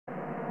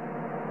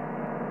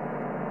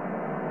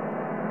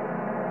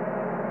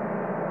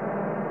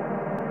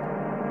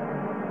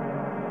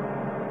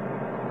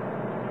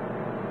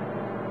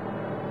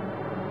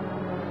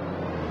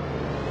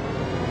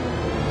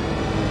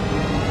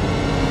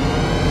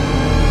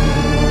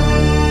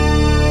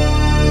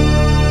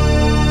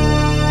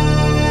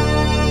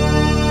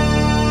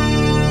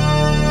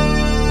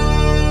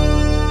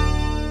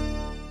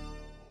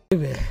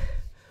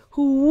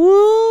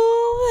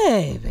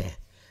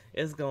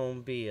It's gonna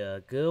be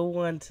a good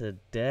one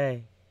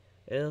today.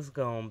 It's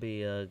gonna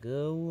be a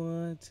good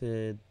one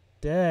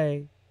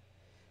today.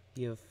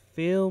 You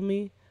feel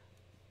me?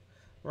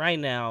 Right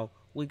now,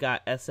 we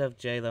got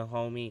SFJ the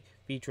homie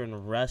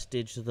featuring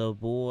Rustage the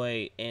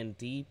boy and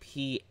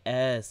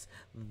DPS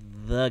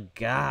the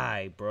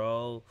guy,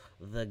 bro.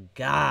 The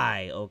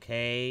guy,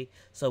 okay?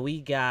 So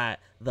we got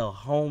the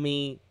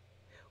homie,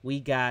 we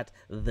got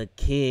the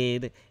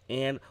kid,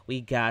 and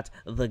we got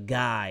the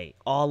guy.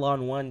 All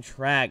on one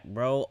track,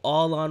 bro.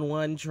 All on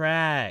one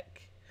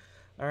track.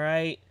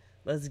 Alright,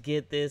 let's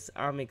get this.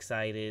 I'm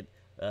excited.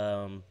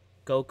 Goku,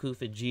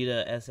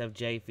 Vegeta,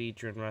 SFJ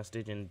featuring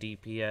Rustage and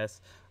DPS.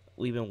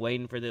 We've been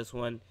waiting for this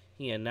one.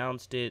 He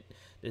announced it.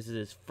 This is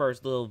his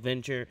first little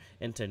venture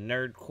into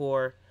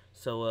NERDCORE.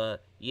 So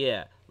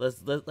yeah,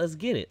 let's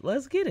get it.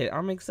 Let's get it.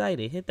 I'm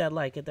excited. Hit that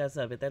like, hit that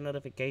sub, hit that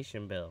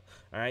notification bell.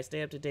 All right,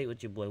 stay up to date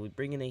with your boy. We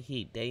bringing the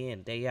heat day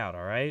in, day out.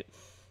 All right.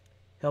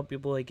 Help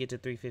your boy get to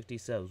 350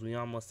 subs. We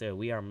almost there.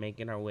 We are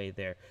making our way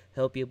there.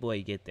 Help your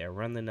boy get there.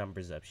 Run the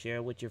numbers up. Share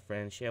it with your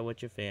friends. Share it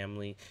with your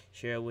family.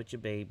 Share it with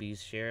your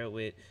babies. Share it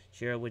with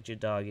your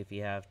dog if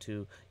you have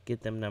to.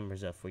 Get them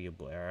numbers up for your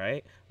boy. All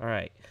right. All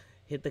right.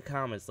 Hit the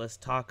comments. Let's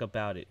talk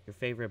about it. Your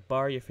favorite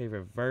bar, your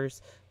favorite verse,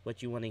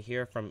 what you want to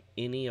hear from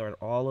any or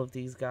all of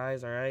these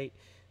guys. All right.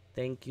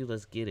 Thank you.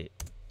 Let's get it.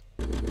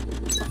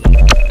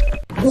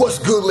 What's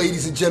good,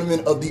 ladies and gentlemen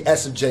of the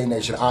SFJ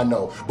Nation? I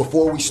know.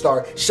 Before we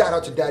start, shout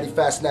out to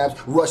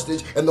DaddyPhatSnaps,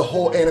 Rustage, and the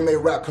whole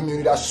anime rap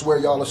community. I swear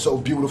y'all are so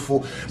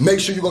beautiful. Make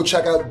sure you go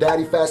check out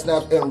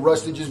DaddyPhatSnaps and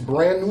Rustage's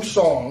brand new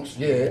songs.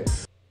 Yeah.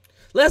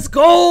 Let's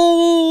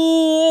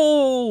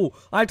go!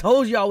 I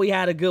told y'all we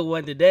had a good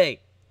one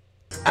today.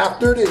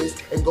 After this,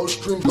 and go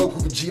stream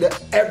Goku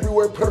Vegeta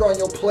everywhere. Put it on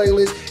your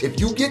playlist. If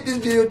you get this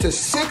video to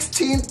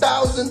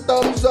 16,000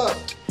 thumbs up,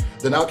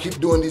 then I'll keep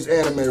doing these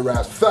anime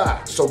raps.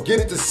 Facts. So get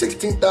it to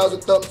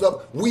 16,000 thumbs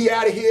up. We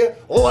out of here.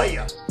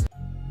 Later.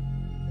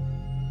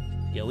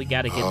 Yo, we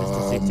gotta get this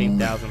to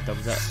 16,000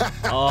 thumbs up.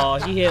 Oh,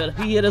 he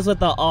hit us with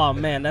the oh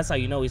man. That's how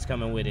you know he's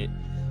coming with it.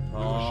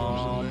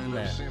 Oh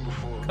man,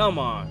 come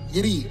on.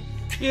 Yiddy.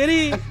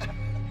 Yiddy.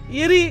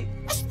 Yiddy.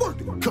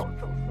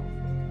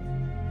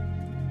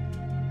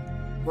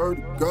 Word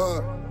to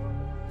God.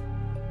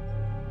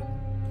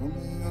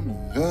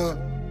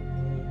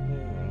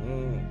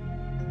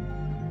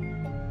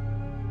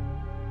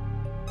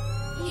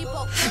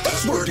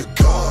 Word to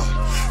God.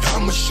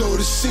 I'ma show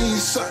the scene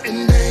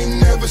something they ain't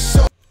never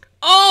saw.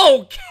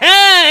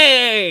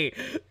 Okay.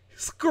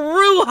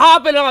 Screw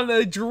hopping on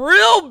the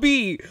drill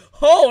beat.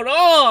 Hold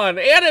on.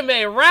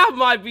 Anime rap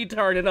might be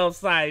turning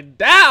upside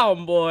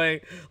down,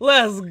 boy.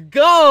 Let's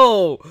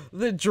go.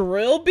 The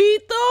drill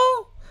beat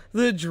though?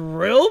 The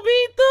drill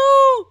beat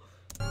though?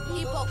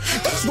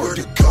 Word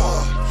to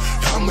God.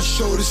 I'ma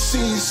show the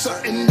scene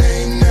something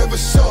they ain't never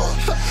saw.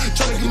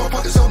 Trying to get my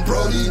pockets on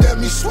Brody, let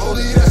me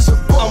slowly, that's a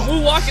ball. I'm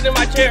moonwalking in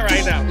my chair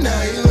right now.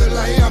 Now you look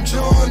like I'm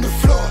on the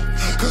floor.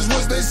 Cause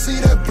once they see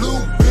that blue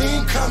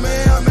beam coming,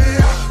 I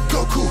mean,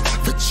 Goku,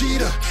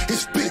 Vegeta,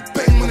 it's Big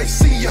Bang when they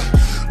see ya.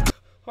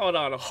 Hold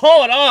on.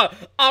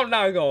 I'm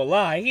not gonna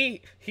lie.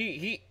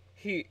 He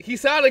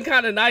sounding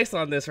kind of nice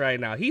on this right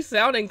now. He's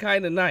sounding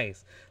kind of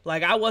nice.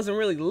 Like, I wasn't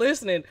really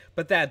listening,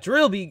 but that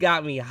drill beat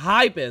got me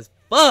hype as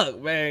fuck,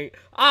 man.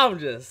 I'm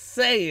just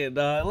saying,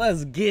 dog.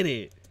 Let's get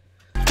it.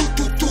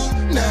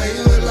 Now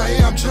you look like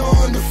I'm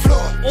on the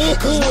floor.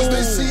 Cause once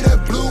they see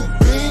that blue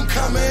beam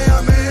coming, I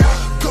mean,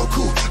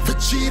 Goku,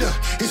 Vegeta,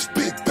 it's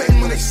Big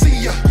Bang when they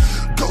see ya.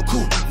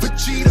 Goku,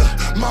 Vegeta,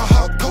 my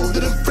heart colder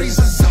than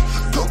freezers.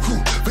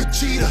 Goku,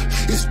 Vegeta,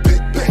 it's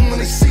Big Bang when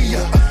they see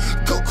ya.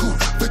 Goku,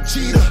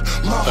 Vegeta,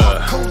 my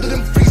heart colder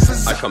than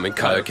freezers. I come in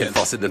Kaioken,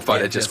 faster than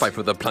fighter, just fight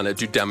for the planet,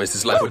 do damage,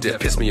 this life or death.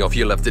 Piss me off,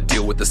 you'll have to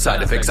deal with the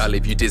side effects. I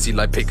leave you dizzy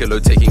like Piccolo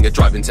taking a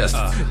driving test.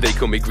 They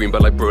call me green,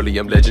 but like Broly,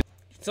 I'm legend.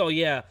 So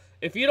yeah,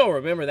 if you don't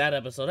remember that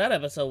episode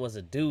was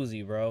a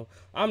doozy, bro.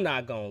 I'm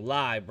not gonna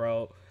lie,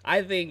 bro.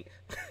 I think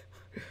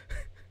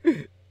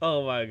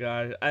oh my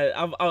gosh.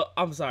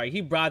 I'm sorry.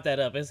 He brought that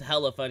up. It's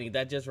hella funny.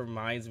 That just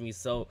reminds me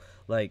so,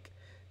 like,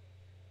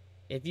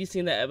 if you've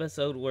seen the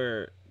episode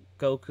where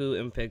Goku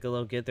and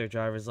Piccolo get their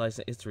driver's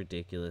license, it's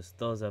ridiculous.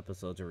 Those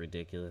episodes are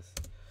ridiculous.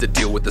 To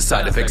deal with the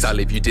side effects, I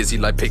leave you dizzy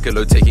like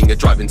Piccolo taking a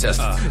driving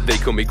test. They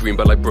call me green,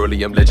 but like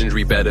Broly, I'm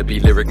legendary. Better be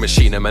lyric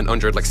machine, I'm an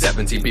 100 like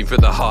 70. Beam for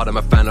the heart, I'm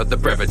a fan of the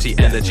brevity.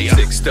 Energy,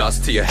 6 stars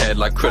to your head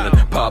like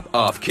Krillin. Pop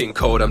off, King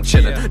Cold, I'm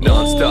chillin'.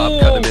 Non-stop,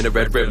 cut them in the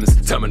red ribbons.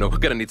 Terminal,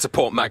 gonna need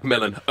support,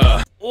 Macmillan.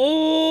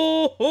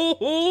 Ooh.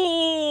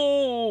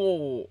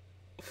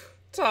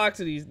 Talk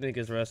to these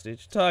niggas,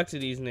 Rustage. Talk to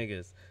these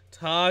niggas.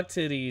 Talk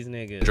to these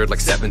niggas. 100 like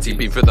 70,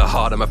 beam for the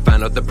heart, I'm a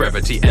fan of the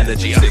brevity.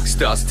 Energy, 6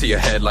 stars to your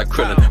head like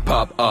Krillin.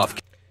 Pop off.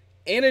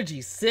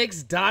 Energy,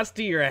 6 dots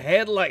to your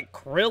head like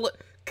Krillin.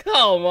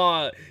 Come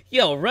on.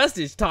 Yo,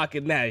 Rustage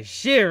talking that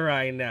shit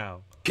right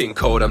now. King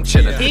Cold, I'm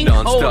chillin'.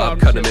 Non-stop,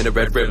 cut them in the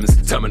red ribbons.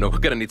 Terminal,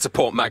 gonna need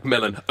support,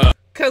 Macmillan.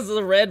 Cause of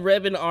the Red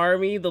Ribbon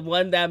Army, the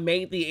one that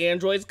made the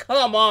androids.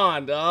 Come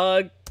on,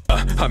 dog.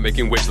 I'm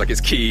making waves like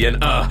it's key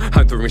and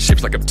I'm throwing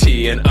ships like I'm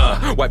tea and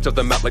wiped off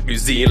the map like New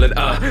Zealand,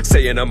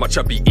 saying how much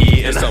I be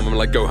eating. Someone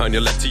like Gohan,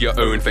 you're left to your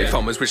own fate.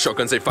 Farmers with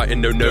shotguns, they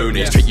fighting no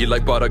names. Treat you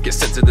like Bardock, get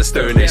sent to the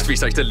Stone Age. 3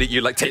 strikes delete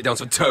you like takedowns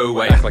from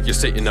Toei. Act like you're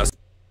Satan now.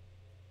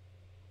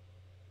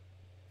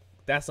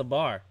 That's a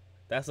bar.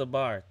 That's a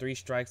bar. 3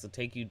 strikes will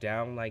take you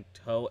down like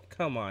Toei.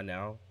 Come on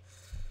now.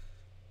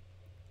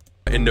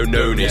 In no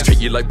names, treat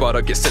you like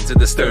Bardock, get sent to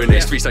the Stone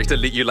Age. 3 strikes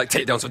delete you like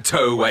takedowns from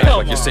Toei. Act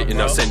like you're Satan,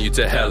 I'll send you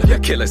to hell.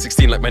 Killer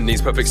 16 like my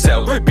name's Perfect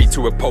Cell. Beat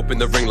to a pulp in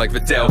the ring like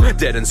Vidal.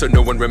 Dead and so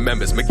no one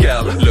remembers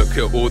Miguel. Look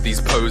at all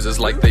these posers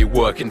like they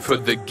working for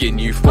the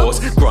Ginyu Force.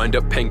 Grind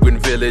up Penguin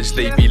Village,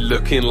 they be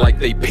looking like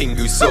they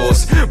Pingu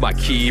sauce. My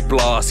key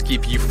blast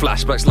give you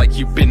flashbacks like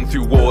you've been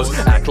through wars.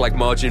 Act like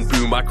Margin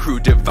Boo, my crew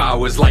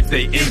devours like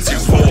they into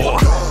war.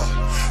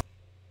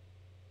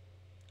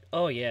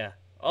 Oh yeah.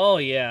 Oh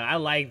yeah, I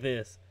like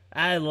this.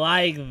 I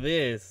like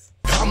this.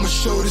 I'ma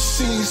show the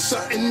scene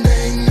something they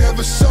ain't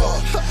never saw.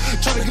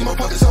 Tryna get my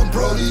pockets on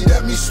Brody,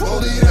 that me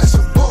swolly, that's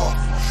a ball.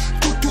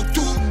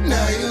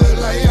 Now he look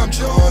like I'm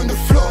on the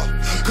floor.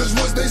 Cause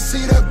once they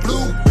see that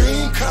blue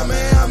beam coming,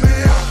 I'm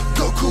in.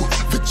 Goku,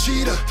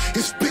 Vegeta,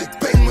 it's Big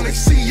Bang when they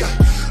see ya.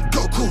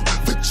 Goku,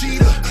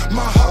 Vegeta,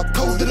 my heart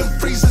colder than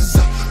freezers.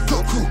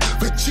 Goku,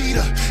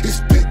 Vegeta,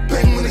 it's Big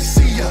Bang when they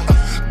see ya.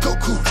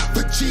 Goku,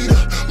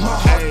 Vegeta, my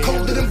heart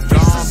colder than freezers.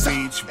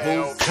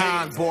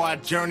 Vulcan, boy, I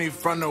journey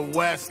from the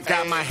west.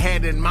 Got my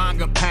head in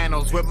manga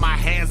panels with my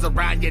hands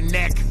around your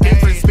neck.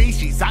 Different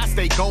species, I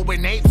stay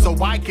going ape so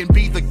I can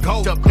be the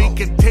GOAT. To be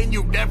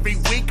continued every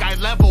week, I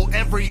level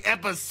every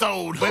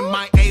episode. When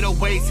my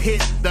 808s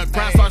hit, the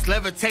ground starts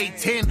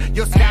levitating.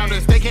 Your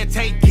scouters, they can't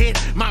take it.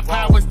 My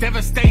power's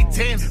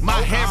devastating.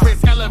 My hair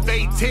is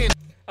elevating.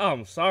 Oh,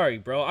 I'm sorry,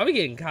 bro. I'm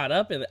getting caught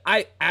up in it.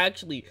 I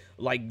actually,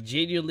 like,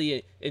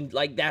 genuinely, and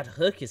like that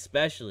hook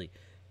especially.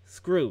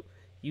 Screw.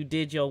 You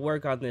did your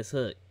work on this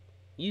hook.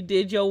 You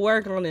did your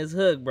work on this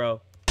hook,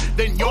 bro.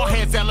 Then your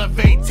hands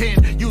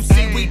elevating. You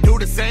see, we do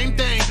the same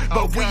thing,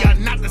 but we are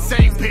not the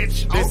same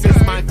pitch. This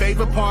is my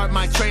favorite part,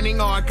 my training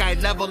arc. I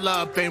level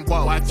up and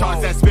whoa. I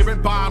charge that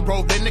spirit bomb,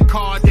 roll in the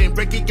car, then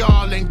Ricky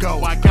y'all and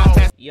go. I got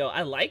that. Yo,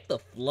 I like the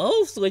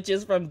flow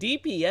switches from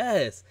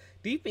DPS.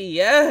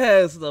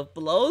 DPS, the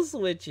flow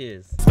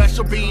switches.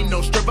 Special beam,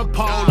 no stripper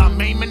pole. I'm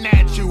aiming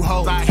at you,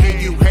 hoes. I hear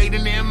you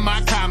hating in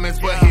my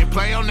comments, but here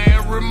play on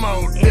that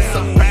remote. It's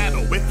a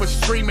battle. If we're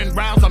streaming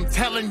rounds, I'm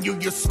telling you,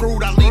 you're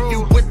screwed. I leave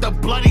you with the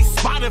bloody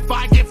spot if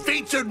I get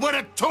featured with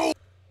a tool.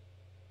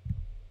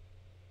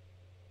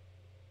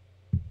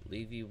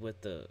 Leave you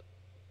with the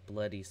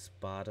bloody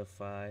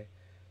Spotify.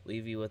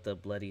 Leave you with the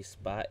bloody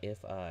spot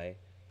if I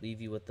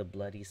leave you with the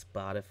bloody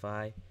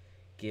Spotify.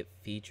 Get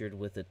featured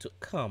with a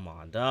come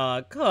on,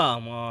 dog.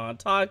 Come on.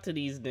 Talk to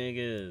these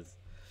niggas.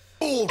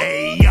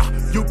 Hey,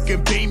 you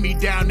can beam me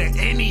down to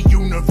any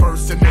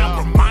universe, and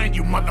I'll remind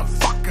you,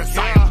 motherfuckers,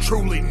 I am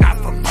truly not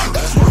from Earth.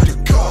 That's word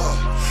to God.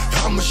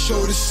 I'ma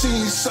show the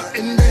scene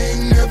something they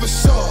ain't never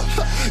saw.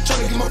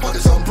 Tryna get my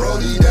pockets on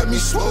Brody, that me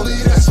swolly,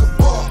 that's a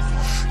ball.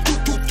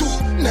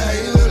 Now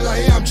he look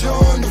like I'm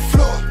on the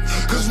floor.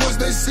 Cause once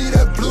they see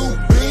that blue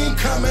beam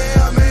coming,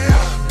 I'm in.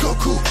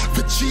 Goku,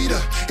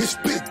 Vegeta, it's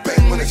Big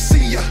Bang when they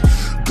see ya.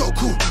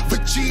 Goku,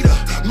 Vegeta,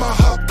 my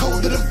heart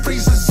colder than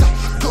freezers.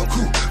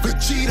 Goku,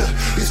 Vegeta,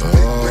 it's Big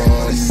Bang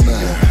when they see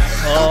ya.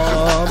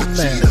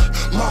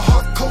 Vegeta, my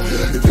heart colder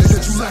than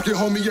freezers. If you like it,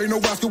 homie, ain't no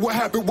asking what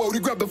happened. Whoa, they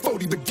grab the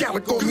 40, the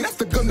Gallic on me. That's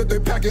the gun that they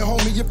packing,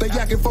 homie. If they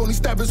yakking phony,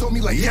 stab his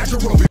homie like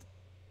Yajirobe.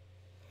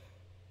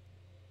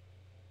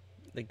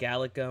 The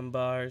Gallic gun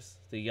bars,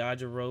 the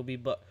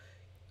Yajirobe, but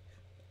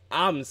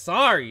I'm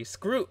sorry,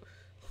 Screw.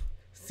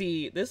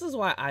 See, this is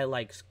why I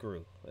like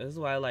Screw. This is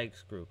why I like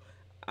Screw.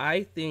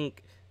 I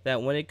think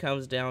that when it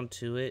comes down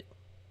to it,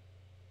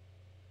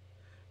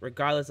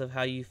 regardless of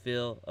how you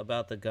feel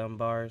about the gun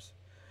bars,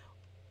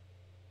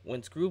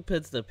 when Screw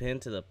puts the pen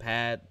to the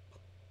pad,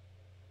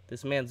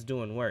 this man's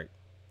doing work.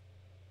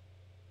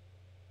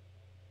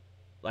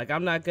 Like,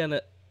 I'm not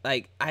gonna,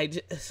 like,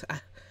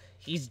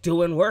 he's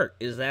doing work.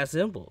 It's that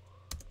simple.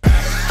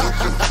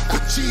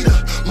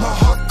 Vegeta, my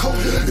heart colder.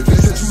 If they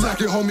said you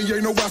like it, homie,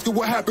 ain't no asking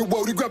what happened.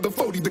 Whoa, they grab the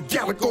 40, the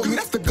Gallic on me.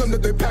 That's the gun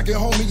that they packing,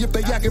 homie. If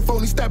they yakking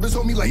phony, stab his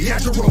homie like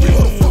Yajirobe.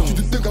 Who the fuck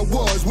you think I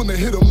was when they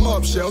hit him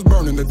up? Shells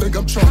burning, they think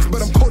I'm Trunks,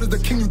 but I'm cold as the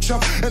king you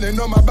chump. And they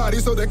know my body,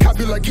 so they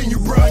copy like King you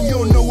Brian. You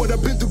don't know what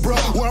I've been through, bro.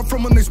 Where I'm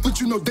from when they split,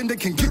 you know, then they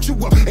can get you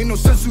up. Ain't no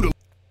sense to the.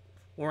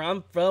 Where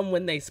I'm from,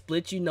 when they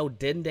split, you know,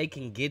 then they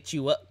can get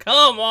you up.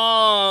 Come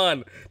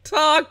on!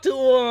 Talk to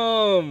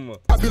them!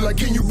 I be like,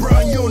 can you,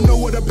 Brian? You don't know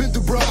what I've been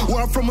through, bro.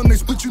 Where I'm from, when they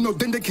split, you know,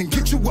 then they can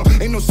get you up.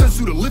 Ain't no sense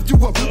to lift you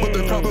up, but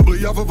they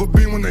probably off of a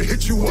beam when they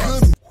hit you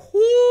up.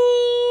 Woo!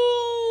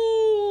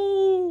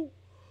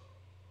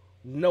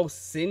 No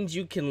sins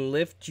you can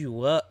lift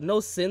you up. No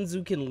sins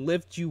who can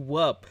lift you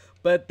up.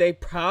 But they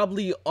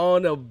probably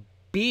on a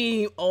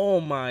beam. Oh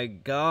my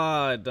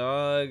god,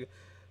 dog.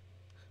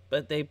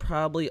 But they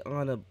probably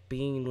on a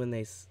beam when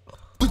they.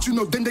 but you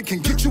know then they can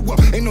get you up.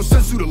 Ain't no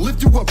sense to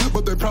lift you up,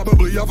 but they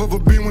probably off of a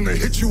beam when they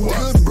hit you up.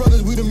 Good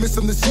brothers, we done missed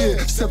them this year.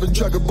 7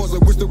 Dragon Balls, I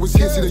wish there was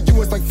here. See the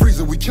US like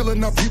Freezer, we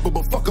killing our people,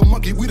 but fuck a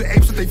monkey, we the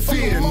apes that they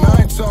fear. And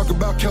I ain't talking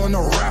about killing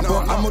a rapper,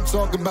 I'ma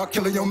talk about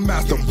killing your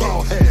master.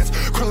 Ball heads,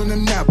 krillin'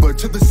 and napper,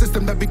 to the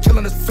system that be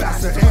killing us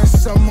faster. And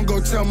someone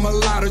go tell my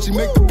ladder, she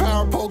make the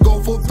power pole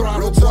go full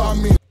throttle. I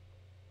mean,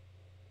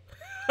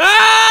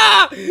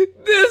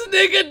 this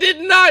nigga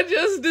did not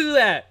just do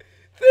that.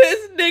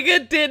 This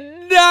nigga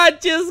did not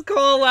just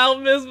call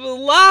out Miss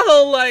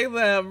Mulatto like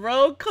that,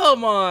 bro.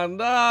 Come on,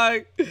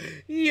 dog.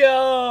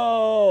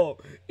 Yo,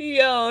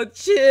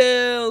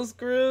 chill,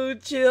 Screw,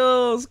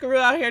 chill. Screw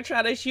out here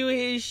trying to shoot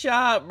his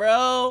shot,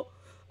 bro.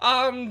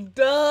 I'm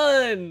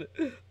done.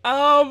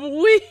 I'm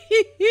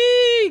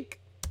weak.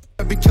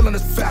 I be killing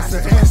us faster.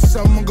 And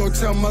someone go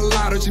tell my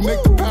ladder, she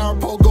make the power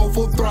pole go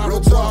full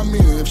throttle. I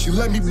mean, if she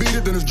let me beat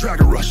it, then it's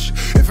Dragon Rush.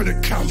 If it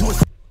account, you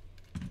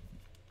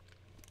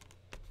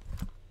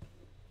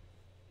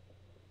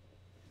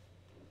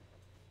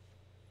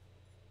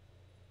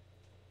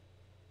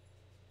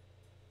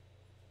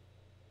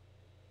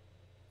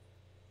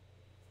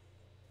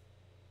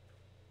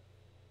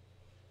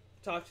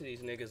Talk to these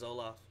niggas,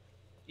 Olaf.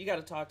 You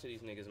gotta talk to these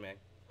niggas, man.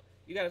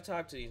 You gotta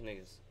talk to these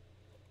niggas.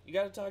 You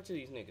gotta talk to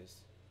these niggas.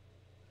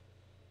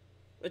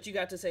 What you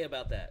got to say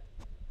about that?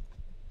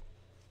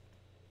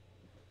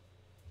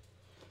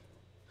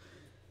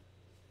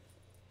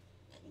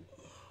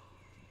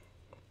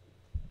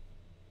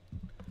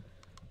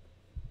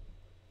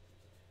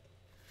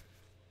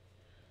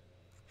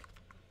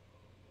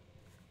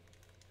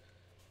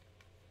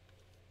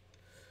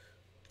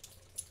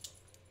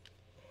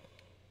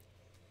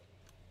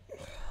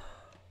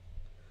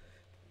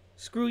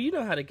 Screw, you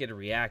know how to get a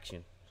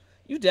reaction.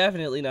 You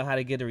definitely know how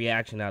to get a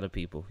reaction out of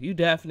people. You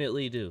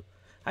definitely do.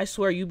 I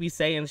swear you be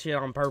saying shit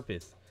on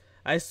purpose.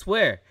 I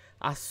swear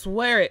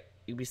it.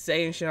 You be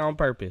saying shit on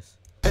purpose.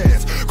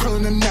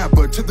 krillin' and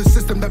napper, to the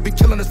system that be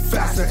killing us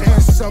faster.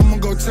 And someone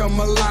go tell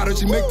my ladder,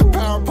 she make the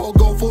power pole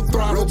go full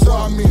throttle.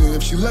 I mean,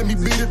 if she let me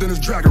beat it, then it's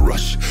Dragon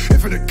Rush.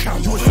 If it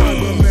account, you a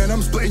cyber man,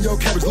 I'm splitting your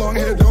cabbage. Long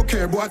hair, don't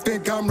care, boy, I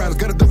think I'm right.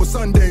 Got a double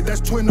Sunday,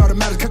 that's twin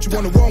automatic. Catch you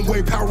on the wrong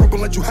way, power up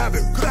and let you have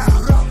it.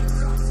 Bow.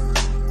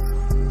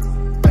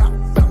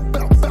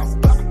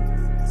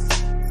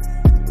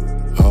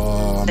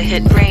 The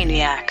hit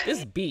Brainiac.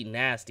 This beat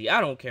nasty.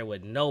 I don't care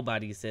what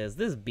nobody says.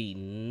 This beat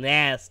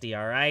nasty,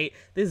 alright?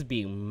 This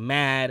beat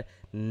mad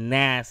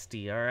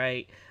nasty,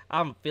 alright?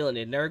 I'm feeling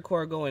it.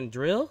 Nerdcore going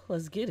drill?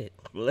 Let's get it.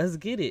 Let's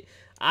get it.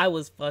 I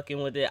was fucking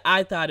with it.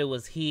 I thought it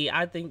was he.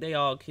 I think they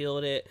all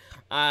killed it.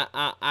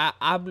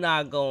 I'm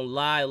not gonna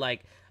lie.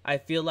 Like, I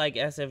feel like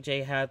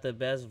SFJ had the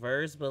best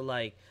verse, but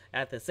like,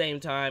 at the same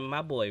time,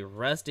 my boy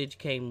Rustage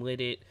came with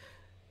it.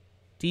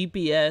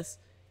 DPS,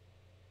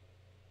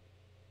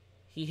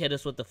 he hit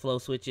us with the flow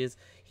switches.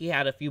 He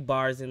had a few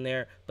bars in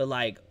there, but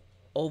like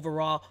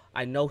overall,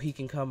 I know he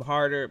can come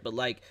harder, but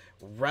like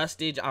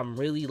Rustage, I'm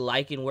really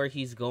liking where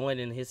he's going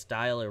in his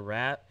style of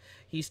rap.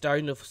 He's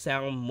starting to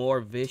sound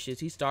more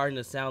vicious. He's starting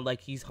to sound like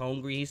he's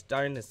hungry. He's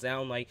starting to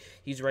sound like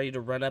he's ready to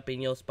run up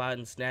in your spot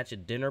and snatch a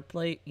dinner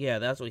plate. Yeah,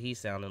 that's what he's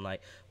sounding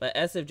like. But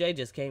SFJ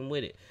just came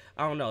with it.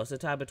 I don't know. It's a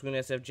tie between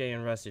SFJ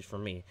and Rustage for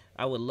me.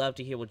 I would love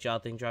to hear what y'all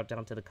think. Drop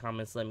down to the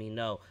comments. Let me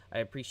know. I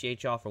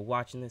appreciate y'all for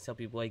watching this.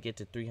 Help your boy get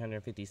to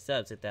 350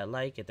 subs. Hit that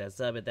like, hit that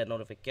sub, hit that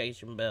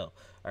notification bell.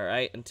 All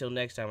right? Until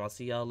next time, I'll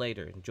see y'all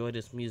later. Enjoy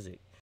this music.